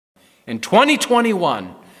in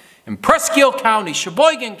 2021, in Presque Isle County,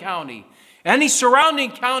 Sheboygan County, any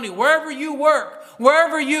surrounding county, wherever you work,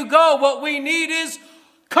 wherever you go, what we need is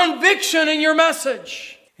conviction in your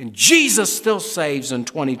message. And Jesus still saves in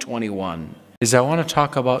 2021. I want to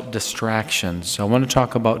talk about distractions. I want to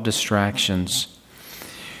talk about distractions.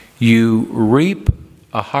 You reap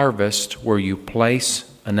a harvest where you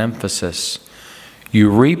place an emphasis. You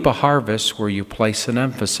reap a harvest where you place an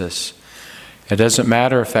emphasis. It doesn't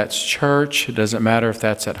matter if that's church. It doesn't matter if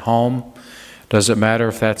that's at home. It doesn't matter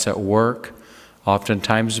if that's at work.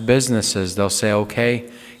 Oftentimes businesses, they'll say, okay,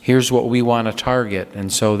 here's what we want to target.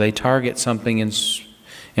 And so they target something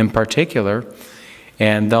in particular,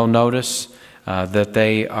 and they'll notice that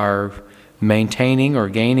they are maintaining or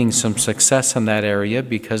gaining some success in that area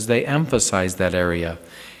because they emphasize that area.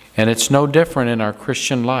 And it's no different in our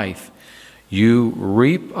Christian life. You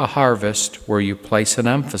reap a harvest where you place an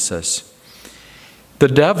emphasis. The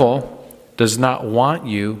devil does not want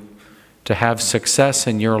you to have success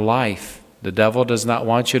in your life. The devil does not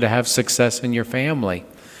want you to have success in your family.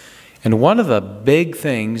 And one of the big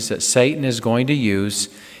things that Satan is going to use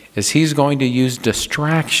is he's going to use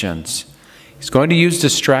distractions. He's going to use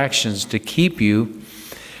distractions to keep you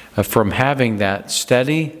from having that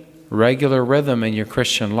steady, regular rhythm in your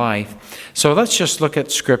Christian life. So let's just look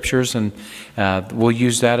at scriptures, and we'll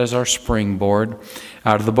use that as our springboard.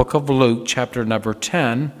 Out of the book of Luke, chapter number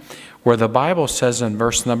 10, where the Bible says in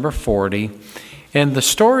verse number 40, and the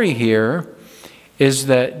story here is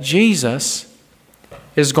that Jesus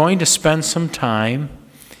is going to spend some time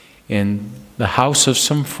in the house of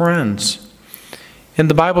some friends. And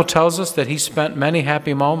the Bible tells us that he spent many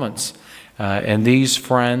happy moments in these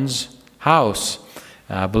friends' house.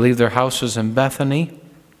 I believe their house was in Bethany.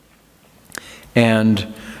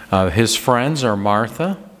 And his friends are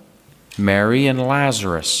Martha, Mary, and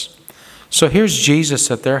Lazarus. So here's Jesus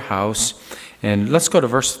at their house. And let's go to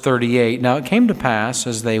verse 38. Now it came to pass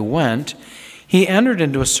as they went, he entered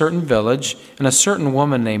into a certain village, and a certain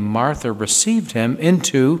woman named Martha received him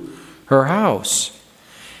into her house.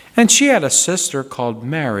 And she had a sister called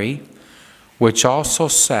Mary, which also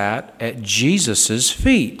sat at Jesus'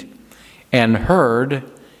 feet and heard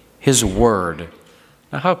his word.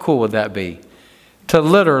 Now, how cool would that be? To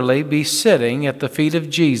literally be sitting at the feet of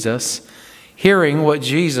Jesus, hearing what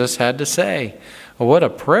Jesus had to say. Well, what a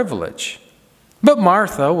privilege. But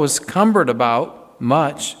Martha was cumbered about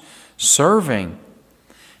much serving.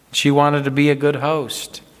 She wanted to be a good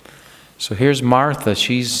host. So here's Martha.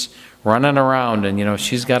 She's running around, and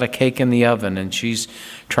she's got a cake in the oven, and she's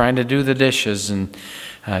trying to do the dishes, and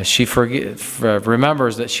she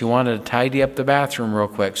remembers that she wanted to tidy up the bathroom real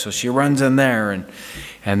quick, so she runs in there,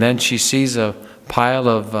 and then she sees a pile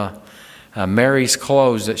of Mary's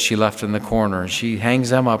clothes that she left in the corner, and she hangs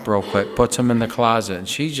them up real quick, puts them in the closet, and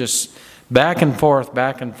she's just back and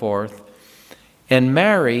forth, and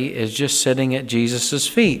Mary is just sitting at Jesus'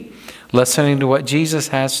 feet, listening to what Jesus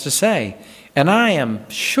has to say. And I am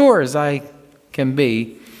sure as I can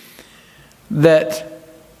be that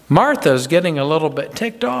Martha's getting a little bit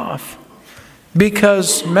ticked off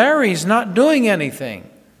because Mary's not doing anything.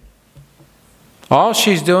 All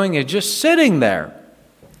she's doing is just sitting there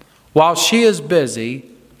while she is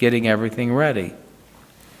busy getting everything ready.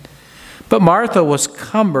 But Martha was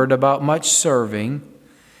cumbered about much serving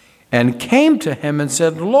and came to him and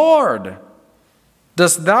said, Lord,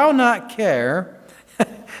 dost thou not care?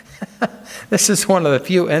 This is one of the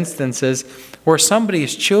few instances where somebody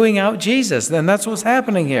is chewing out Jesus. And that's what's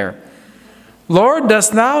happening here. Lord,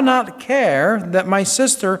 dost thou not care that my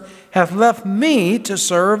sister hath left me to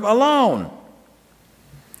serve alone?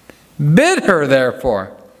 Bid her,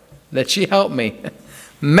 therefore, that she help me.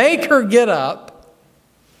 Make her get up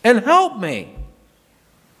and help me,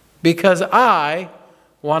 because I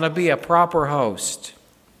want to be a proper host.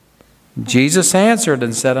 Jesus answered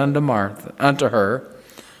and said unto her,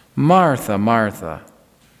 Martha, Martha,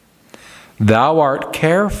 thou art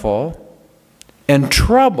careful and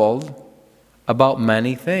troubled about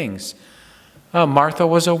many things. Martha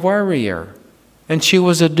was a worrier, and she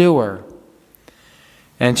was a doer.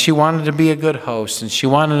 And she wanted to be a good host, and she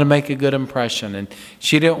wanted to make a good impression. And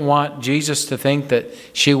she didn't want Jesus to think that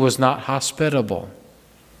she was not hospitable.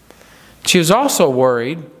 She was also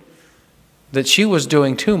worried that she was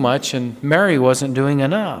doing too much and Mary wasn't doing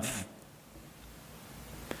enough.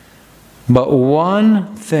 But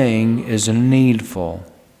one thing is needful,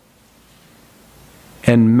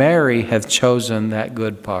 and Mary hath chosen that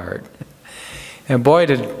good part. And boy,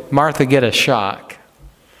 did Martha get a shock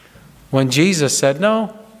when Jesus said,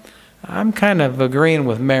 no, I'm kind of agreeing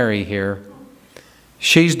with Mary here.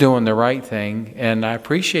 She's doing the right thing, and I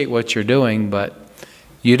appreciate what you're doing, but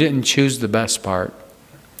You didn't choose the best part.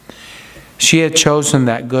 She had chosen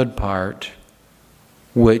that good part,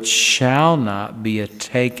 which shall not be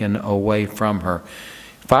taken away from her.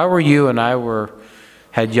 If I were you and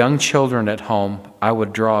had young children at home, I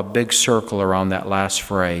would draw a big circle around that last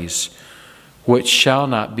phrase, which shall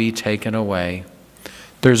not be taken away.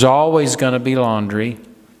 There's always going to be laundry.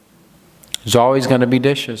 There's always going to be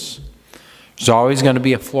dishes. There's always going to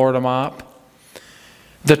be a floor to mop.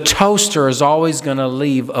 The toaster is always going to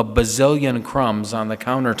leave a bazillion crumbs on the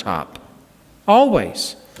countertop.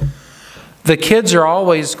 Always. The kids are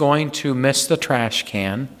always going to miss the trash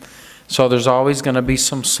can, so there's always going to be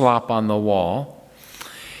some slop on the wall.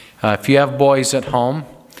 If you have boys at home,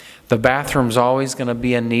 the bathroom's always going to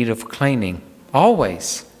be in need of cleaning.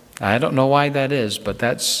 Always. I don't know why that is, but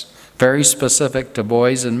that's very specific to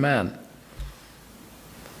boys and men.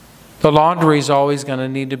 The laundry is always going to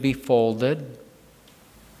need to be folded.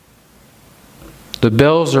 The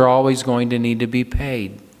bills are always going to need to be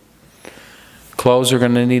paid. Clothes are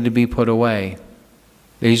going to need to be put away.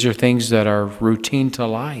 These are things that are routine to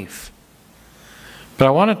life. But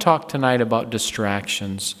I want to talk tonight about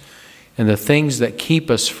distractions and the things that keep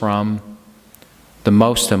us from the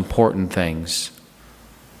most important things,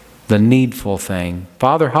 the needful thing.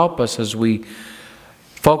 Father, help us as we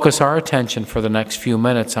focus our attention for the next few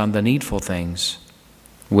minutes on the needful things.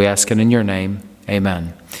 We ask it in your name.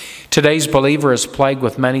 Amen. Today's believer is plagued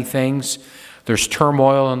with many things. There's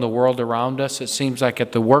turmoil in the world around us. It seems like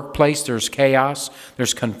at the workplace there's chaos,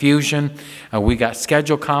 there's confusion. We got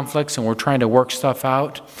schedule conflicts and we're trying to work stuff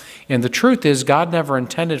out. And the truth is, God never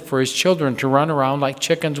intended for His children to run around like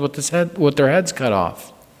chickens with their heads cut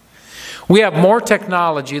off. We have more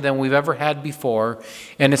technology than we've ever had before,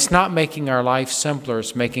 and it's not making our lives simpler,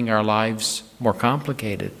 it's making our lives more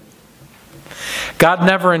complicated. God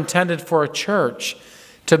never intended for a church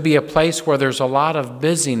to be a place where there's a lot of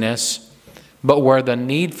busyness, but where the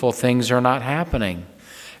needful things are not happening.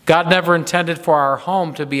 God never intended for our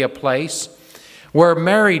home to be a place where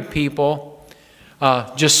married people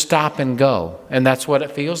just stop and go. And that's what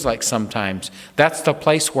it feels like sometimes. That's the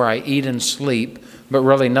place where I eat and sleep, but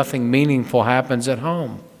really nothing meaningful happens at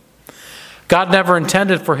home. God never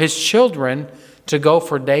intended for His children to go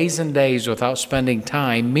for days and days without spending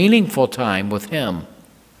time, meaningful time with Him.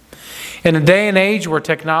 In a day and age where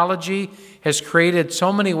technology has created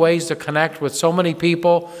so many ways to connect with so many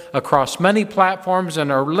people across many platforms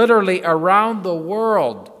and are literally around the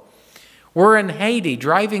world. We're in Haiti,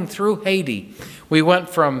 driving through Haiti. We went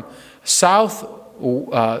from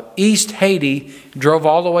southeast Haiti, drove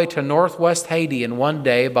all the way to northwest Haiti in one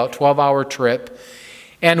day, about a 12-hour trip.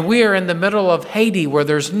 And we are in the middle of Haiti where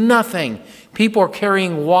there's nothing. People are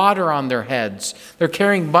carrying water on their heads. They're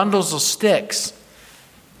carrying bundles of sticks.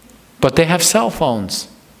 But they have cell phones.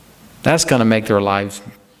 That's going to make their lives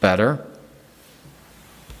better.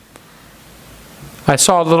 I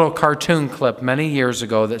saw a little cartoon clip many years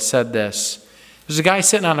ago that said this. There's a guy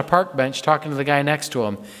sitting on a park bench talking to the guy next to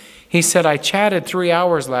him. He said, I chatted 3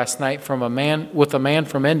 hours last night with a man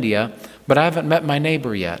from India, but I haven't met my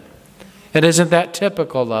neighbor yet. And isn't that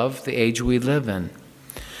typical of the age we live in?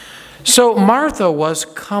 So Martha was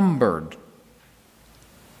cumbered.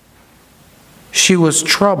 She was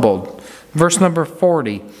troubled. Verse number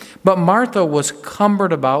 40. But Martha was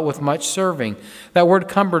cumbered about with much serving. That word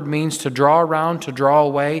cumbered means to draw around, to draw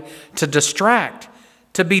away, to distract,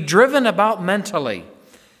 to be driven about mentally,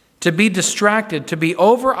 to be distracted, to be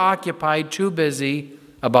overoccupied, too busy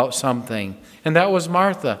about something. And that was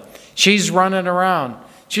Martha. She's running around.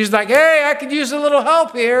 She's like, hey, I could use a little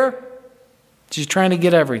help here. She's trying to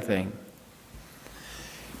get everything.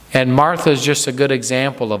 And Martha is just a good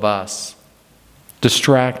example of us,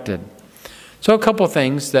 distracted. So a couple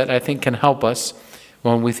things that I think can help us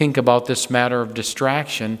when we think about this matter of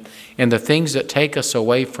distraction and the things that take us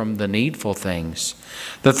away from the needful things.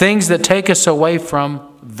 The things that take us away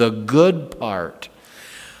from the good part.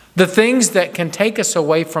 The things that can take us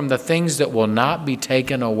away from the things that will not be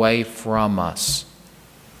taken away from us.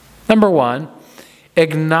 Number one,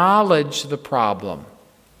 acknowledge the problem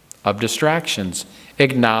of distractions.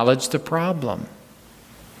 Acknowledge the problem.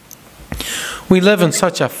 We live in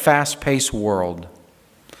such a fast-paced world.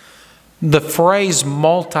 The phrase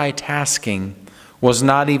multitasking was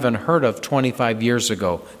not even heard of 25 years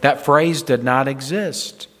ago. That phrase did not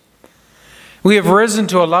exist. We have risen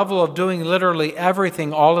to a level of doing literally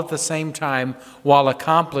everything all at the same time while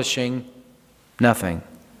accomplishing nothing.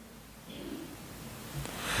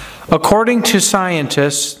 According to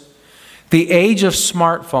scientists, The age of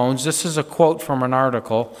smartphones, this is a quote from an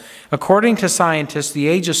article. According to scientists, the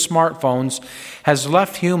age of smartphones has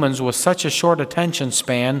left humans with such a short attention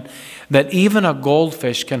span that even a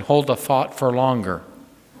goldfish can hold a thought for longer.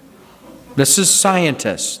 This is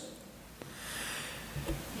scientists.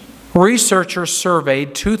 Researchers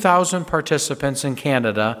surveyed 2,000 participants in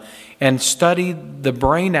Canada and studied the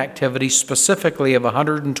brain activity specifically of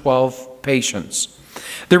 112 patients.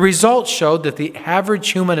 The results showed that the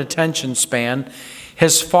average human attention span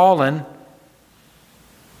has fallen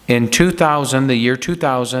in 2000, the year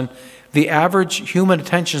 2000, the average human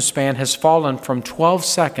attention span has fallen from 12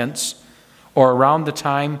 seconds, or around the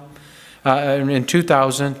time in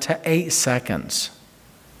 2000, to 8 seconds.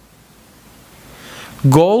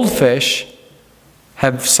 Goldfish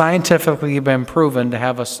have scientifically been proven to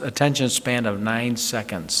have an attention span of 9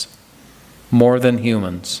 seconds, more than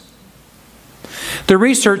humans. The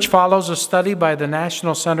research follows a study by the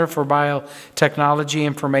National Center for Biotechnology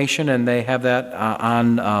Information, and they have that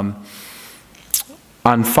on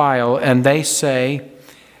file, and they say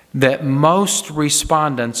that most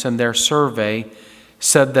respondents in their survey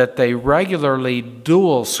said that they regularly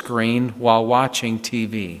dual screen while watching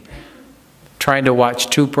TV, trying to watch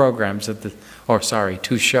two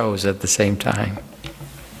shows at the same time.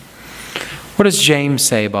 What does James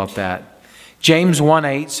say about that? James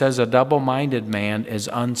 1:8 says, a double-minded man is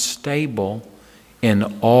unstable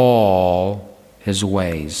in all his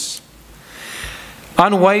ways.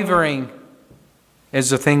 Unwavering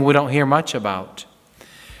is a thing we don't hear much about.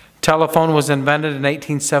 Telephone was invented in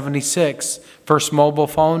 1876. First mobile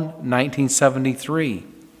phone, 1973.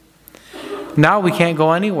 Now we can't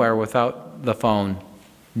go anywhere without the phone.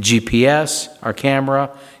 GPS, our camera,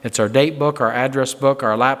 it's our date book, our address book,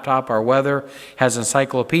 our laptop, our weather, has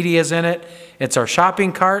encyclopedias in it. It's our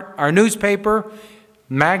shopping cart, our newspaper,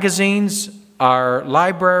 magazines, our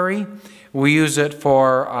library. We use it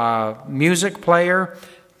for music player,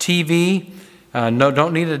 TV.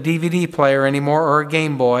 Don't need a DVD player anymore or a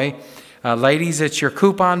Game Boy. Ladies, it's your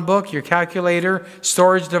coupon book, your calculator,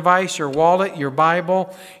 storage device, your wallet, your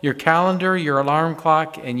Bible, your calendar, your alarm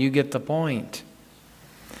clock, and you get the point.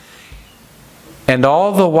 And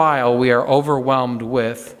all the while we are overwhelmed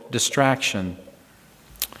with distraction.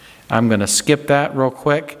 I'm going to skip that real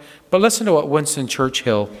quick, but listen to what Winston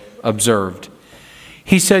Churchill observed.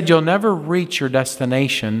 He said, you'll never reach your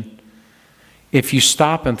destination if you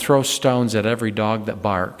stop and throw stones at every dog that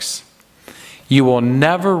barks. You will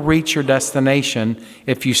never reach your destination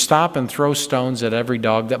if you stop and throw stones at every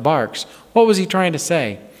dog that barks. What was he trying to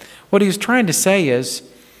say? What he was trying to say is,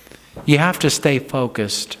 you have to stay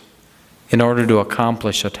focused in order to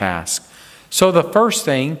accomplish a task. So the first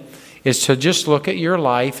thing is to just look at your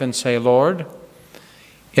life and say, Lord,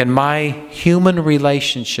 in my human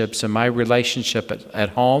relationships, in my relationship at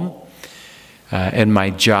home, in my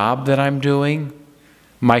job that I'm doing,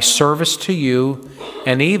 my service to you,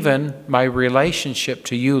 and even my relationship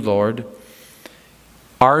to you, Lord,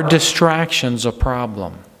 are distractions a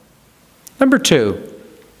problem? Number two,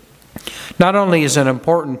 not only is it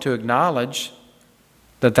important to acknowledge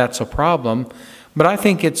that that's a problem, but I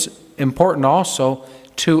think it's important also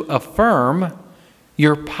to affirm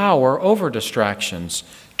your power over distractions.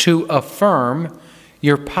 To affirm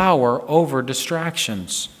your power over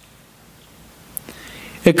distractions.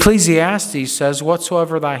 Ecclesiastes says,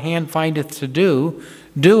 whatsoever thy hand findeth to do,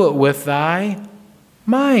 do it with thy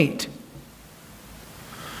might.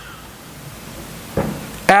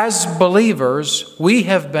 As believers, we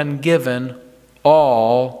have been given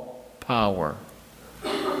all power.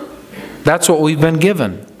 That's what we've been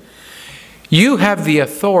given. You have the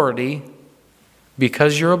authority,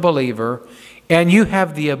 because you're a believer, and you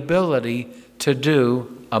have the ability to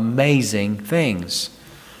do amazing things.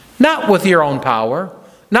 Not with your own power,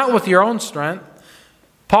 not with your own strength.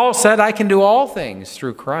 Paul said, I can do all things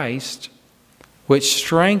through Christ, which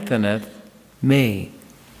strengtheneth me.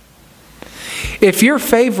 If your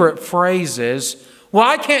favorite phrase is, well,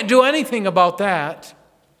 I can't do anything about that,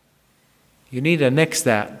 you need to nix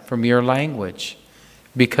that from your language.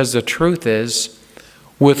 Because the truth is,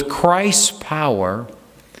 with Christ's power,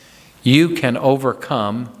 you can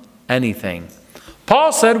overcome anything.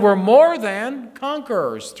 Paul said we're more than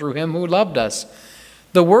conquerors through him who loved us.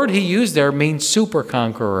 The word he used there means super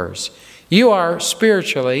conquerors. You are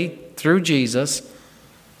spiritually, through Jesus,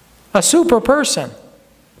 a super person.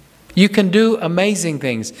 You can do amazing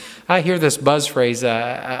things. I hear this buzz phrase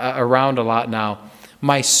around a lot now.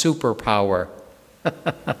 My superpower.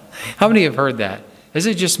 How many have heard that? Is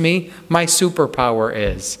it just me? My superpower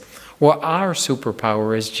is. Well, our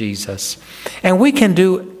superpower is Jesus. And we can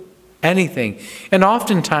do anything. And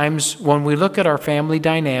oftentimes, when we look at our family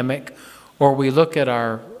dynamic, or we look at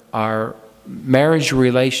our marriage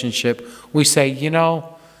relationship, we say, you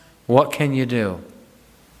know, what can you do?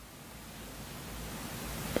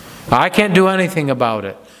 I can't do anything about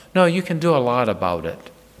it. No, you can do a lot about it.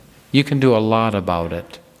 You can do a lot about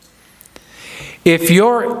it. If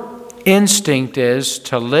your instinct is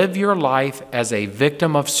to live your life as a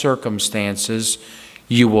victim of circumstances,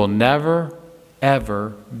 you will never,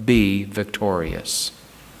 ever be victorious.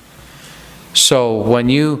 So when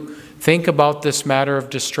you think about this matter of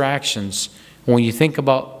distractions, when you think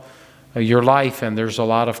about your life and there's a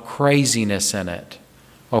lot of craziness in it,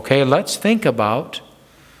 okay, let's think about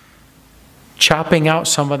chopping out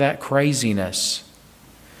some of that craziness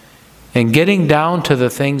and getting down to the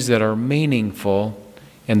things that are meaningful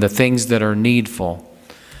and the things that are needful.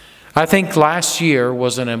 I think last year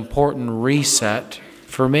was an important reset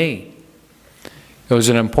for me. It was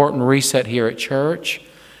an important reset here at church.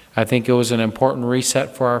 I think it was an important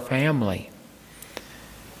reset for our family.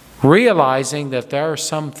 Realizing that there are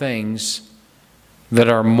some things that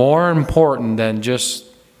are more important than just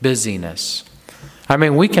busyness. I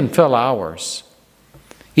mean, we can fill hours.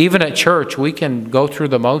 Even at church, we can go through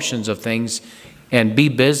the motions of things and be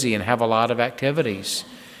busy and have a lot of activities.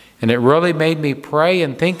 And it really made me pray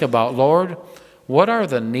and think about, Lord, what are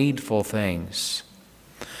the needful things?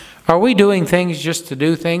 Are we doing things just to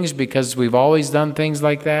do things because we've always done things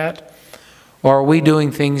like that? Or are we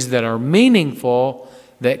doing things that are meaningful,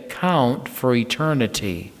 that count for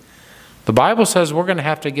eternity? The Bible says we're going to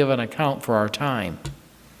have to give an account for our time.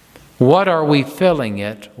 What are we filling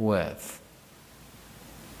it with?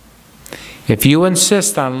 If you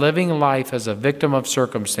insist on living life as a victim of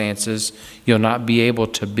circumstances, you'll not be able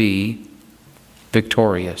to be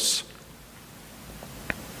victorious.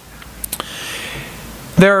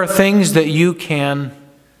 There are things that you can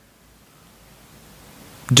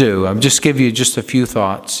do. I'll just give you just a few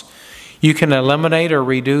thoughts. You can eliminate or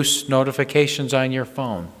reduce notifications on your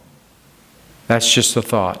phone. That's just a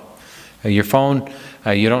thought. Your phone,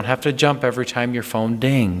 you don't have to jump every time your phone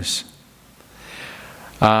dings.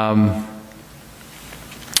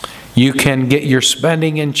 You can get your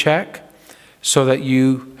spending in check so that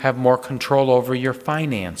you have more control over your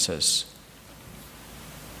finances.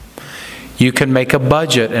 You can make a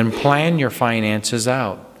budget and plan your finances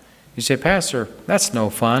out. You say, Pastor, that's no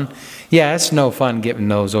fun. Yeah, it's no fun getting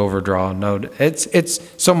those overdraw notices. It's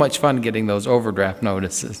so much fun getting those overdraft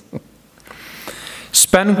notices.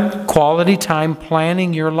 Spend quality time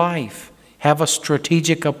planning your life. Have a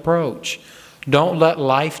strategic approach. Don't let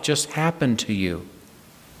life just happen to you.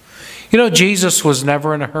 You know, Jesus was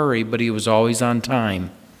never in a hurry, but he was always on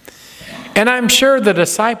time. And I'm sure the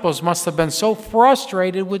disciples must have been so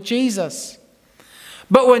frustrated with Jesus.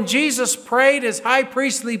 But when Jesus prayed his high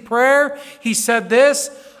priestly prayer, he said this,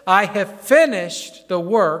 I have finished the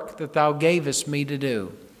work that thou gavest me to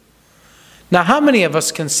do. Now, how many of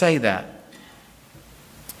us can say that?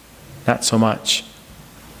 Not so much.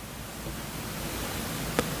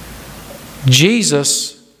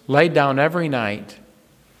 Jesus laid down every night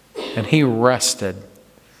and he rested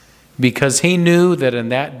because he knew that in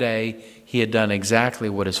that day he had done exactly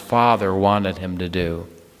what his Father wanted him to do.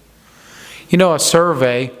 You know, a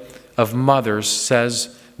survey of mothers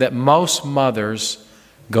says that most mothers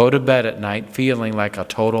go to bed at night feeling like a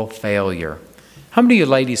total failure. How many of you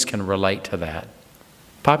ladies can relate to that?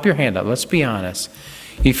 Pop your hand up. Let's be honest.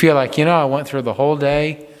 You feel like, you know, I went through the whole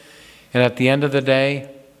day, and at the end of the day,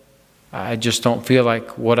 I just don't feel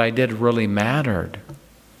like what I did really mattered.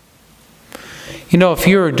 You know, if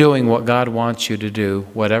you're doing what God wants you to do,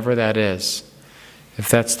 whatever that is, if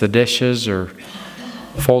that's the dishes or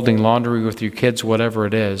folding laundry with your kids, whatever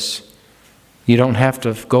it is, you don't have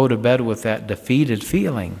to go to bed with that defeated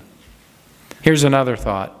feeling. Here's another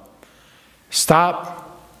thought.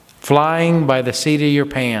 Stop flying by the seat of your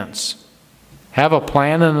pants. Have a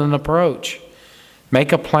plan and an approach.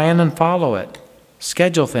 Make a plan and follow it.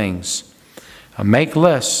 Schedule things. Make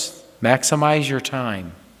lists. Maximize your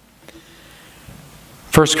time.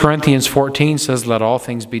 1 Corinthians 14 says, let all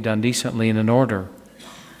things be done decently and in order.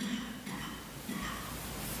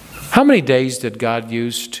 How many days did God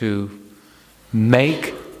use to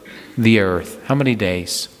make the earth? How many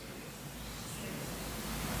days?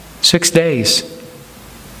 6 days.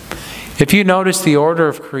 If you notice the order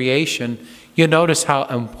of creation, you notice how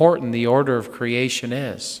important the order of creation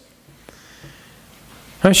is.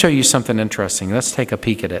 Let me show you something interesting. Let's take a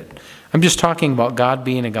peek at it. I'm just talking about God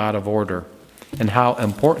being a God of order and how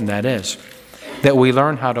important that is, that we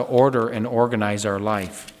learn how to order and organize our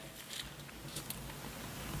life.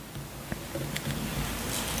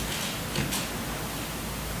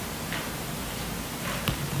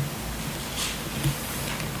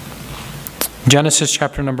 Genesis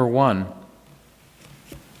chapter number 1.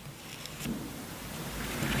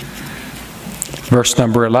 Verse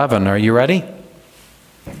number 11. Are you ready?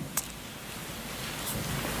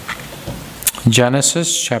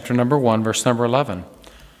 Genesis chapter number 1, verse number 11.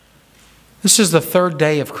 This is the third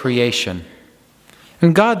day of creation.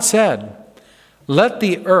 And God said, "Let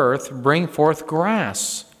the earth bring forth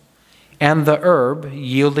grass, and the herb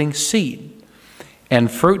yielding seed,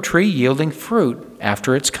 and fruit tree yielding fruit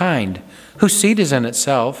after its kind, whose seed is in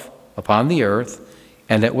itself upon the earth."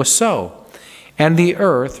 And it was so. And the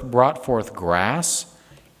earth brought forth grass,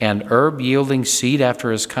 and herb yielding seed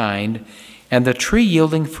after his kind, and the tree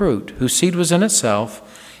yielding fruit, whose seed was in itself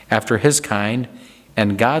after his kind.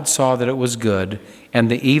 And God saw that it was good, and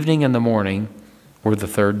the evening and the morning were the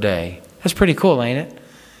third day. That's pretty cool, ain't it?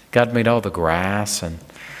 God made all the grass and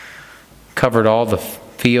covered all the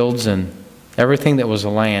fields and everything that was a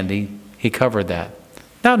land. He covered that.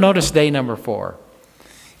 Now notice day number 4.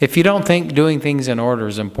 If you don't think doing things in order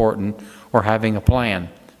is important or having a plan.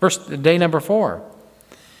 Day number 4.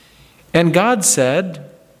 And God said,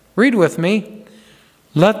 read with me,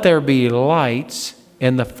 "Let there be lights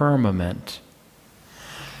in the firmament."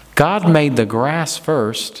 God made the grass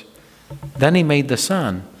first, then he made the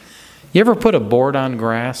sun. You ever put a board on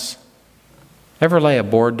grass? Ever lay a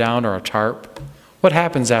board down or a tarp? What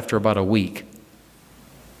happens after about a week?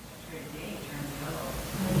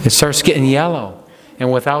 It starts getting yellow.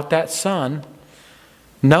 And without that sun,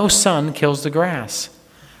 no sun kills the grass.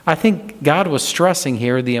 I think God was stressing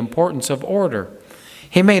here the importance of order.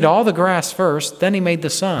 He made all the grass first, then he made the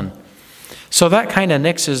sun. So that kind of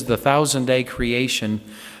nixes the 1,000-day creation,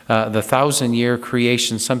 the 1,000-year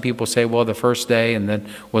creation. Some people say, well, the first day and then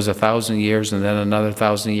was 1,000 years and then another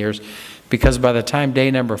 1,000 years. Because by the time day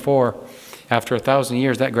number 4, after 1,000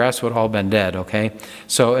 years, that grass would all been dead, okay?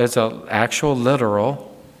 So it's an actual literal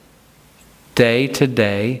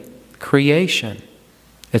day-to-day creation.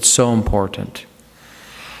 It's so important.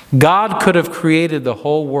 God could have created the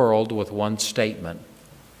whole world with one statement,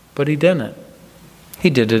 but he didn't. He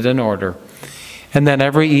did it in order. And then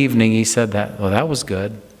every evening he said that, well, that was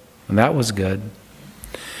good, and that was good.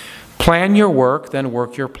 Plan your work, then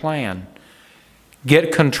work your plan.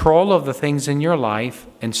 Get control of the things in your life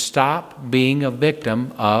and stop being a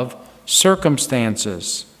victim of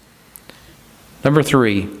circumstances. Number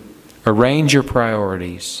 3, arrange your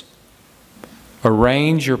priorities.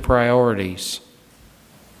 Arrange your priorities.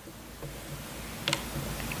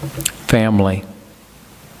 Family.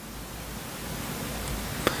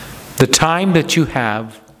 The time that you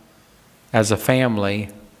have as a family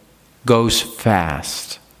goes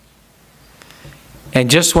fast. And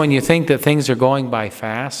just when you think that things are going by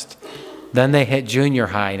fast, then they hit junior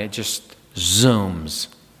high and it just zooms.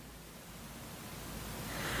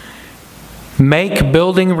 Make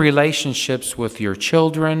building relationships with your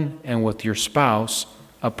children and with your spouse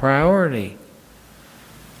a priority.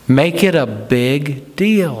 Make it a big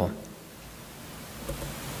deal.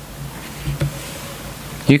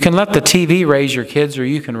 You can let the TV raise your kids or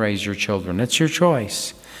you can raise your children. It's your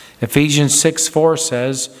choice. Ephesians 6:4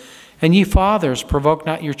 says, "And ye fathers, provoke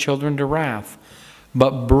not your children to wrath,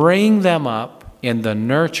 but bring them up in the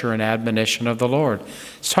nurture and admonition of the Lord."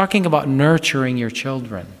 It's talking about nurturing your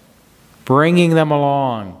children, bringing them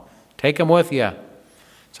along. Take them with you.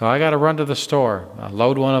 So I got to run to the store. I'll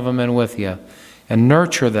load one of them in with you and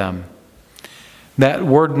nurture them. That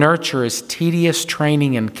word nurture is tedious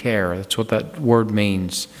training and care. That's what that word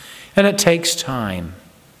means. And it takes time.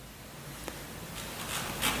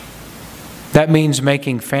 That means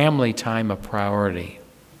making family time a priority.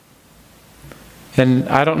 And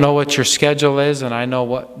I don't know what your schedule is, and I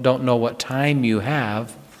don't know what time you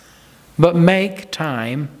have, but make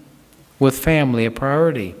time with family a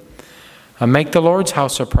priority. Make the Lord's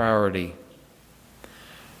house a priority.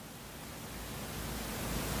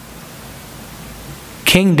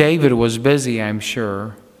 King David was busy, I'm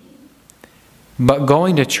sure, but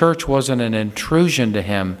going to church wasn't an intrusion to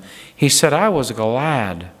him. He said, "I was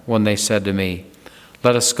glad when they said to me,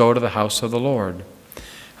 'Let us go to the house of the Lord.'"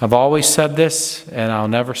 I've always said this, and I'll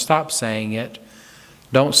never stop saying it.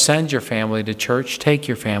 Don't send your family to church. Take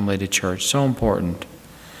your family to church. So important.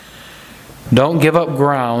 Don't give up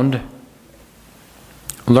ground.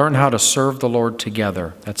 Learn how to serve the Lord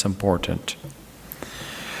together. That's important.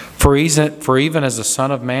 For even as the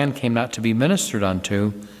Son of Man came not to be ministered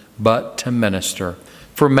unto, but to minister.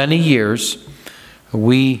 For many years,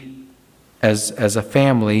 we, as a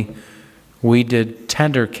family, we did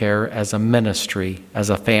tender care as a ministry,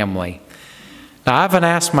 as a family. Now, I haven't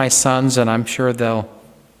asked my sons, and I'm sure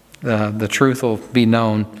the truth will be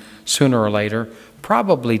known sooner or later.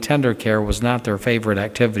 Probably tender care was not their favorite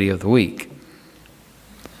activity of the week.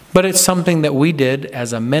 But it's something that we did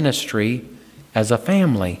as a ministry, as a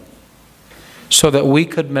family, so that we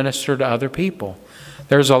could minister to other people.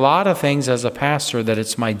 There's a lot of things as a pastor that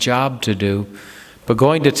it's my job to do, but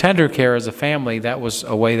going to Tender Care as a family, that was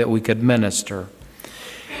a way that we could minister.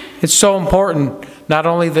 It's so important not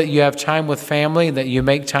only that you have time with family, that you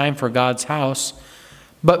make time for God's house,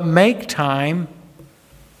 but make time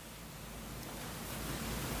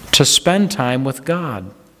to spend time with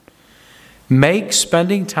God. Make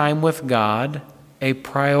spending time with God a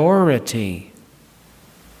priority.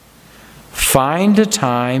 Find a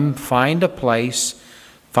time, find a place,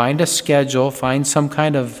 find a schedule, find some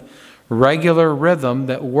kind of regular rhythm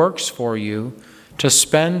that works for you to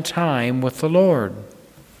spend time with the Lord.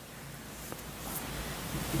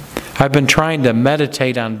 I've been trying to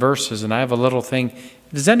meditate on verses, and I have a little thing.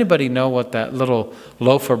 Does anybody know what that little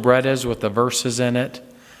loaf of bread is with the verses in it?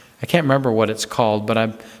 I can't remember what it's called, but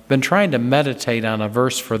I've been trying to meditate on a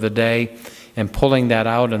verse for the day and pulling that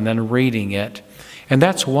out and then reading it. And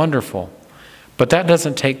that's wonderful. But that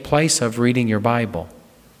doesn't take place of reading your Bible.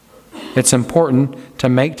 It's important to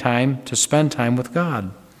make time to spend time with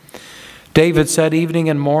God. David said, evening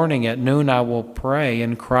and morning at noon I will pray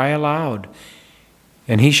and cry aloud,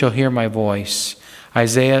 and he shall hear my voice.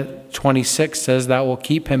 Isaiah 26 says, thou wilt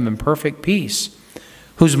keep him in perfect peace,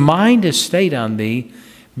 whose mind is stayed on thee,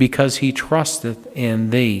 because he trusteth in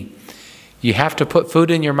thee. You have to put food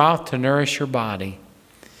in your mouth to nourish your body.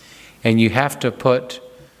 And you have to put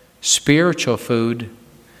spiritual food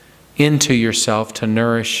into yourself to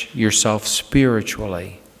nourish yourself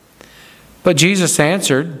spiritually. But Jesus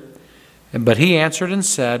answered, but he answered and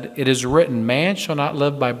said, it is written, man shall not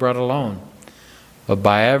live by bread alone, but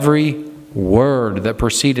by every word that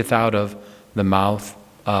proceedeth out of the mouth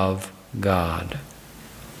of God.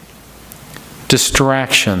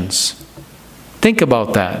 Distractions. Think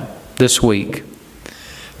about that this week.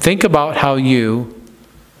 Think about how you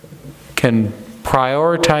can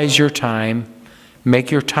prioritize your time, make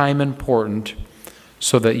your time important,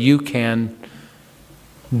 so that you can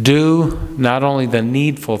do not only the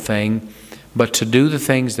needful thing, but to do the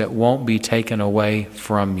things that won't be taken away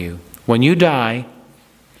from you. When you die,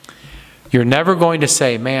 you're never going to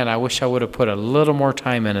say, man, I wish I would have put a little more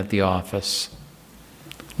time in at the office.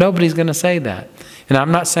 Nobody's going to say that. And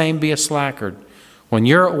I'm not saying be a slackard. When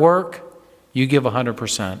you're at work, you give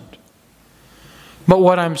 100%. But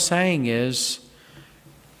what I'm saying is,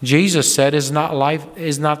 Jesus said, is not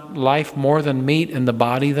life more than meat and the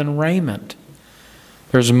body than raiment?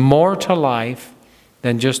 There's more to life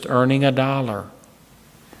than just earning $1.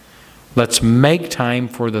 Let's make time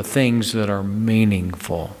for the things that are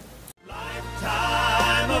meaningful.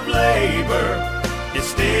 Lifetime of labor is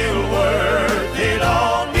still worth